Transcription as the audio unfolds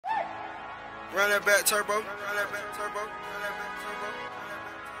Run that back turbo. Run that back turbo. Run that back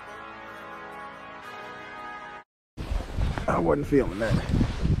turbo. I wasn't feeling that.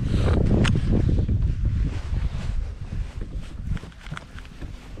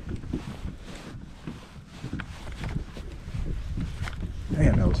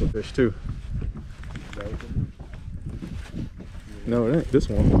 Damn, that was a fish too. No, it ain't this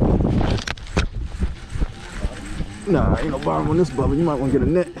one. Nah, ain't no bottom on this bubble. You might want to get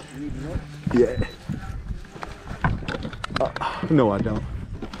a net. Yeah. No, I don't.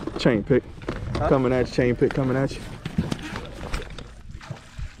 Chain pick. Huh? Coming at you, chain pick coming at you.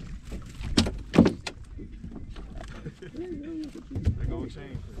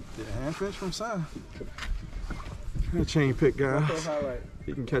 Yeah, hand fish from side. That chain pick, guys.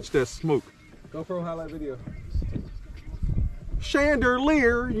 You can catch that smoke. GoPro highlight video.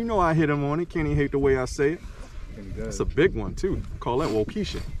 Chandelier, you know I hit him on it. Can't even hate the way I say it. It's a big one too. Call that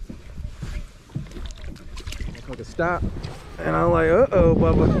Wokisha. Like a stop. And I'm like, uh-oh,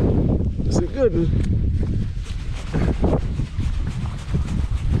 Bubba. It's a good one.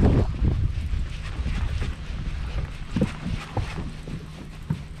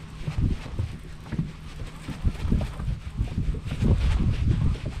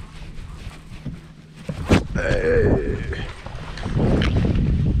 Hey.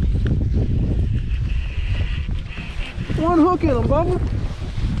 One hook in him, Bubba.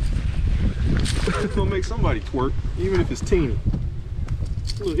 It's gonna make somebody twerk, even if it's teeny.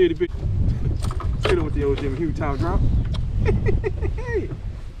 A little itty bit. Hit him with the old Jimmy Hugh towel drop.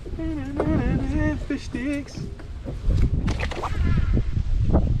 Fish sticks.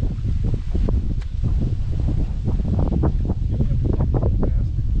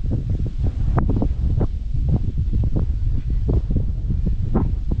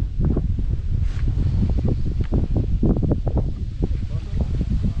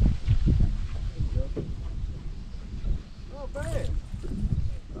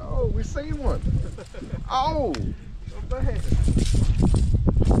 We seen one. Oh, not bad.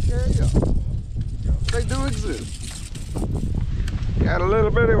 Yeah, they do exist. Got a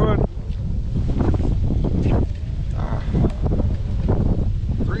little bitty one.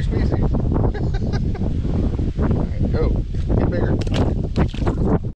 3 species.